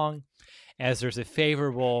as long as there's a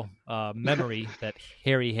favorable memory that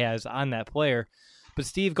Harry has on that player. But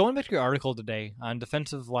Steve, going back to your article today on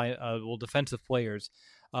defensive players,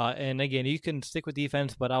 and again, you can stick with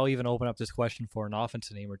defense, but I'll even open up this question for an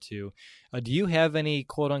offensive name or two. Do you have any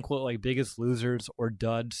quote unquote like biggest losers or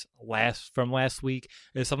duds from last week?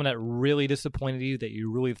 Is someone that really disappointed you that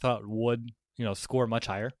you really thought would score much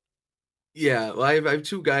higher? Yeah, well, I have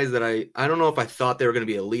two guys that I don't know if I thought they were going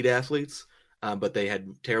to be elite athletes, but they had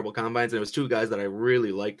terrible combines. And it was two guys that I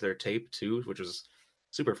really liked their tape too, which was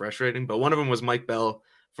super frustrating. But one of them was Mike Bell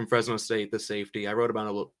from Fresno State, the safety. I wrote about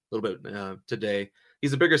it a little bit today.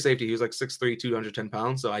 He's a bigger safety. He was like 6'3", 210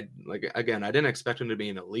 pounds. So I didn't expect him to be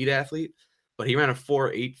an elite athlete, but he ran a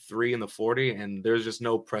 4.83 in the 40, and there's just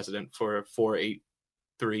no precedent for a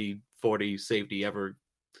 4.83 40 safety ever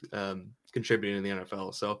contributing in the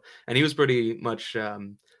NFL. So, and he was pretty much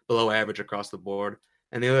below average across the board.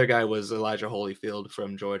 And the other guy was Elijah Holyfield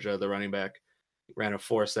from Georgia, the running back. He ran a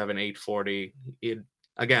 4.7 840.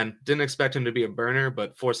 Again, didn't expect him to be a burner,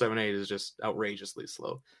 but 4.78 is just outrageously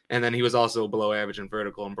slow. And then he was also below average in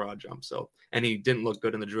vertical and broad jump. So, and he didn't look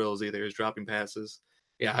good in the drills either. He was dropping passes.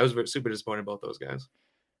 Yeah, I was super disappointed about those guys.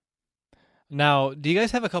 Now, do you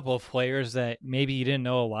guys have a couple of players that maybe you didn't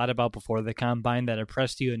know a lot about before the combine that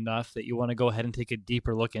impressed you enough that you want to go ahead and take a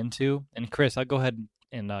deeper look into? And Chris, I'll go ahead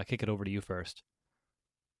and kick it over to you first.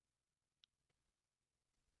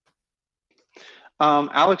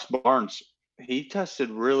 Alex Barnes, he tested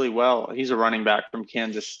really well. He's a running back from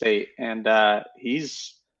Kansas State, and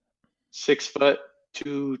he's 6'2",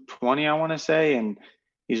 220, I want to say, and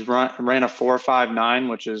he's ran a 4.59,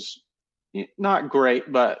 which is not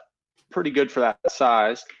great, but pretty good for that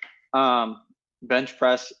size. Bench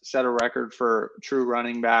press set a record for true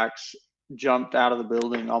running backs, jumped out of the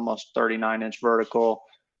building almost 39-inch vertical,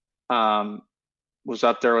 was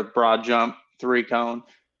up there with broad jump, 3-cone,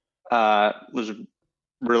 was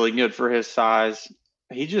really good for his size.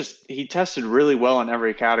 He tested really well in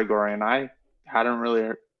every category, and I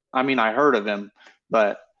heard of him,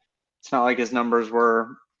 but it's not like his numbers were.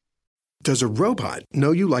 Does a robot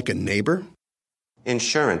know you like a neighbor?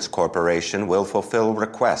 Insurance Corporation will fulfill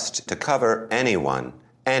requests to cover anyone,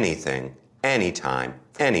 anything, anytime,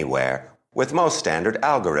 anywhere, with most standard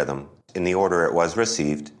algorithm in the order it was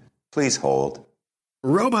received. Please hold.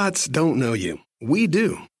 Robots don't know you. We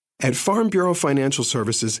do. At Farm Bureau Financial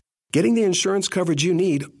Services, getting the insurance coverage you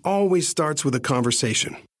need always starts with a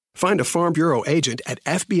conversation. Find a Farm Bureau agent at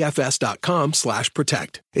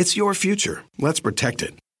fbfs.com/protect. It's your future. Let's protect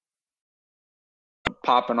it.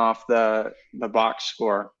 Popping off the box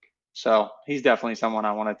score. So he's definitely someone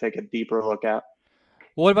I want to take a deeper look at.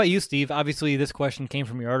 Well, what about you, Steve? Obviously, this question came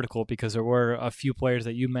from your article because there were a few players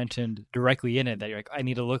that you mentioned directly in it that you're like, I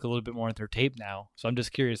need to look a little bit more at their tape now. So I'm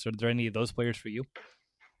just curious, are there any of those players for you?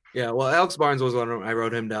 Yeah, well, Alex Barnes was one. I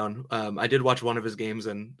wrote him down. I did watch one of his games,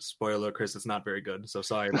 and spoiler, Chris, it's not very good. So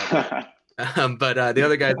sorry about that. But the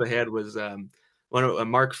other guys I had was one of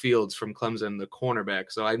Mark Fields from Clemson, the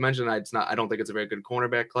cornerback. So I mentioned I don't think it's a very good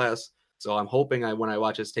cornerback class. So I'm hoping when I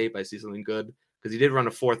watch his tape, I see something good, because he did run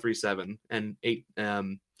a 4.37 and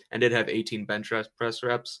did have 18 bench press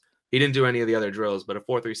reps. He didn't do any of the other drills, but a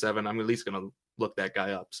 4.37, I'm at least going to look that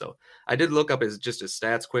guy up. So I did look up his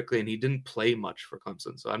stats quickly, and he didn't play much for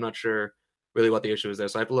Clemson. So I'm not sure really what the issue is there.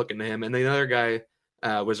 So I have to look into him. And the other guy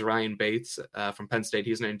was Ryan Bates from Penn State.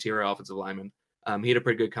 He's an interior offensive lineman. He had a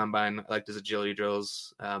pretty good combine. I liked his agility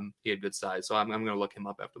drills. He had good size. So I'm going to look him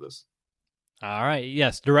up after this. All right.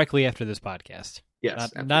 Yes, directly after this podcast.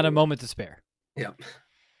 Yes. Not a moment to spare. Yeah.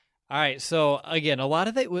 All right. So, again, a lot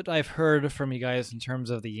of what I've heard from you guys in terms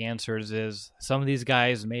of the answers is some of these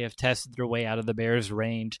guys may have tested their way out of the Bears'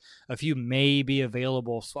 range. A few may be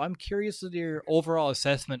available. So I'm curious of your overall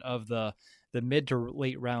assessment of the mid to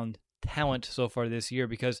late round talent so far this year,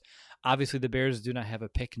 because obviously the Bears do not have a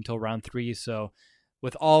pick until round 3. So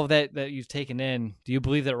with all of that you've taken in, do you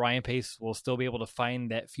believe that Ryan Pace will still be able to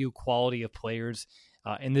find that few quality of players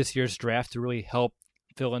in this year's draft to really help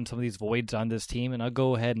fill in some of these voids on this team? And I'll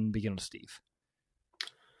go ahead and begin with Steve.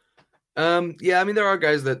 Yeah, I mean, there are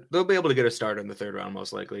guys that they'll be able to get a start in the 3rd round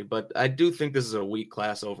most likely, but I do think this is a weak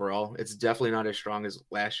class overall. It's definitely not as strong as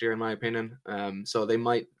last year, in my opinion. So they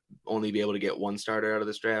might only be able to get one starter out of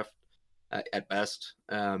this draft at best.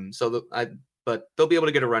 But they'll be able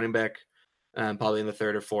to get a running back probably in the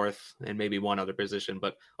 3rd or 4th, and maybe one other position.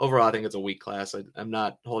 But overall, I think it's a weak class. I'm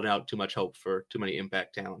not holding out too much hope for too many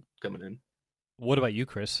impact talent coming in. What about you,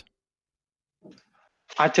 Chris?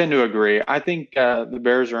 I tend to agree. I think the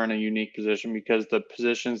Bears are in a unique position because the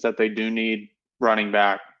positions that they do need, running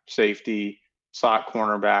back, safety, slot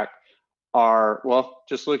cornerback, are, well,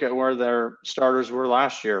 just look at where their starters were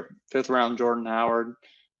last year. 5th round Jordan Howard,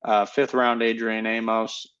 5th round Adrian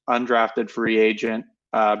Amos, undrafted free agent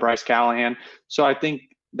Bryce Callahan. So I think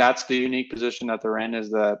that's the unique position that they're in, is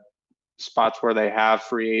the spots where they have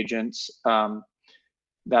free agents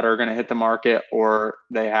that are going to hit the market, or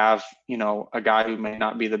they have, a guy who may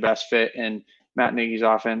not be the best fit in Matt Nagy's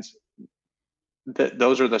offense.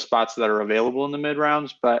 Those are the spots that are available in the mid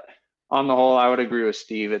rounds. But on the whole, I would agree with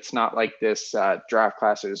Steve. It's not like this draft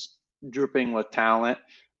class is dripping with talent.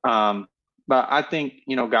 But I think,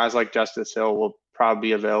 guys like Justice Hill will probably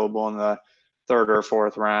be available in the third or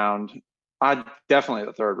fourth round. Definitely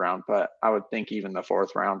the third round, but I would think even the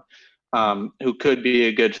fourth round, who could be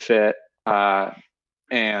a good fit.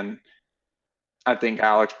 And I think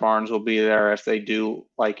Alex Barnes will be there if they do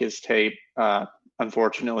like his tape.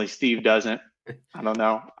 Unfortunately, Steve doesn't. I don't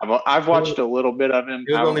know. I've watched a little bit of him.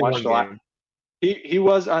 I haven't watched a lot. He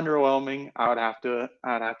was underwhelming. I'd have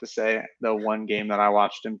to say the one game that I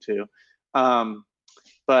watched him to.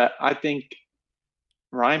 But I think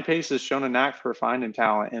Ryan Pace has shown a knack for finding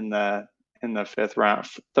talent in the fifth round,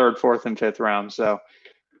 third, fourth, and fifth round. So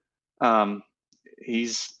there's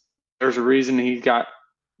a reason he got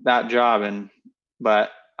that job, but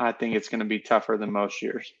I think it's going to be tougher than most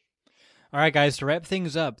years. All right, guys, to wrap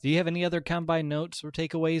things up, do you have any other combine notes or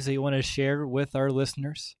takeaways that you want to share with our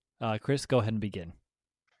listeners? Chris, go ahead and begin.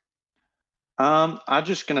 I'm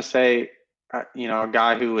just going to say, a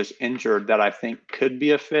guy who was injured that I think could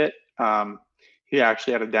be a fit. He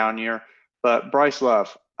actually had a down year, but Bryce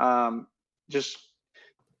Love, just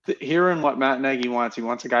hearing what Matt Nagy wants. He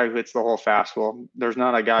wants a guy who hits the hole fast. Well, there's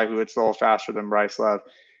not a guy who hits the hole faster than Bryce Love.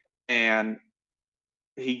 And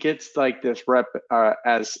he gets like this rep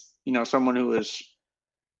as, someone who is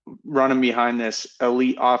running behind this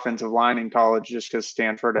elite offensive line in college, just because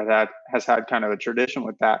Stanford has had kind of a tradition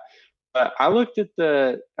with that. But I looked at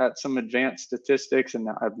some advanced statistics and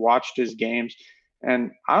I've watched his games,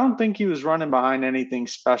 and I don't think he was running behind anything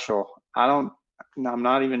special. I'm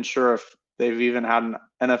not even sure if they've even had an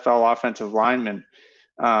NFL offensive lineman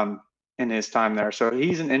in his time there. So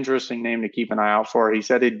he's an interesting name to keep an eye out for. He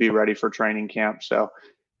said he'd be ready for training camp. So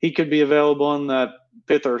he could be available in the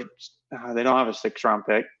fifth or they don't have a 6th round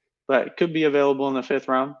pick, but it could be available in the 5th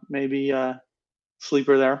round. Maybe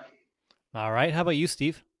sleeper there. All right. How about you,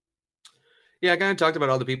 Steve? Yeah, I kind of talked about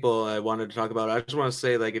all the people I wanted to talk about. I just want to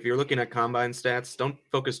say, if you're looking at combine stats, don't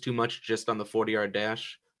focus too much just on the 40-yard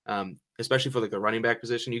dash, especially for the running back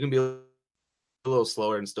position. You can be a little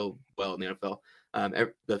slower and still well in the NFL.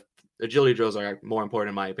 The agility drills are more important,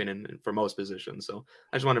 in my opinion, for most positions. So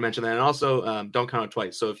I just wanted to mention that. And also, don't count it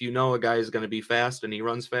twice. So if you know a guy is going to be fast and he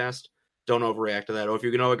runs fast, don't overreact to that. Or if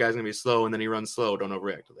you know a guy's going to be slow and then he runs slow, don't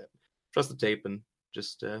overreact to that. Trust the tape and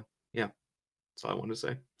just, that's all I wanted to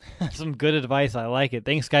say. Some good advice. I like it.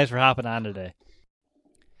 Thanks, guys, for hopping on today.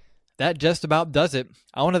 That just about does it.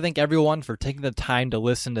 I want to thank everyone for taking the time to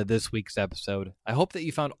listen to this week's episode. I hope that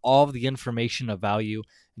you found all of the information of value.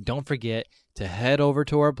 And don't forget to head over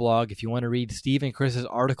to our blog if you want to read Steve and Chris's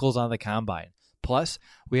articles on the Combine. Plus,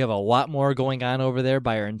 we have a lot more going on over there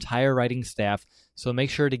by our entire writing staff, so make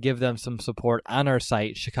sure to give them some support on our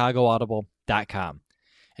site, chicagoaudible.com.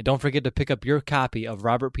 And don't forget to pick up your copy of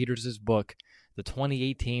Robert Peters' book, The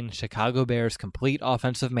 2018 Chicago Bears Complete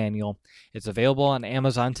Offensive Manual. It's available on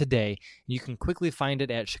Amazon today. You can quickly find it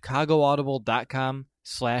at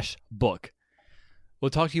chicagoaudible.com/book. We'll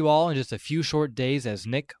talk to you all in just a few short days as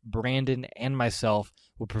Nick, Brandon, and myself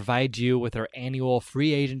will provide you with our annual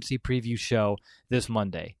free agency preview show this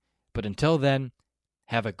Monday. But until then,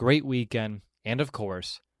 have a great weekend, and of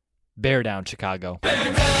course, bear down, Chicago. Bear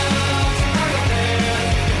down!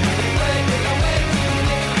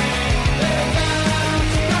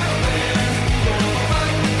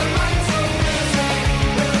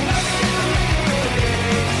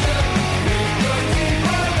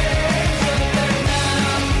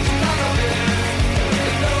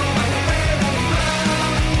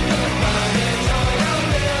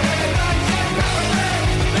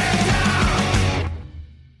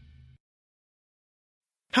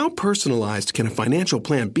 How personalized can a financial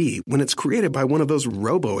plan be when it's created by one of those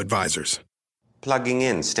robo-advisors? Plugging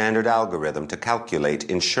in standard algorithm to calculate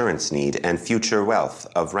insurance need and future wealth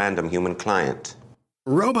of random human client.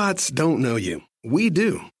 Robots don't know you. We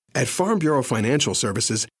do. At Farm Bureau Financial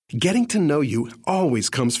Services, getting to know you always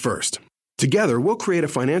comes first. Together, we'll create a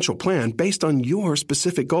financial plan based on your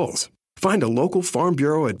specific goals. Find a local Farm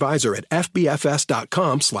Bureau advisor at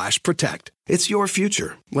fbfs.com/protect. It's your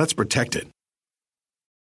future. Let's protect it.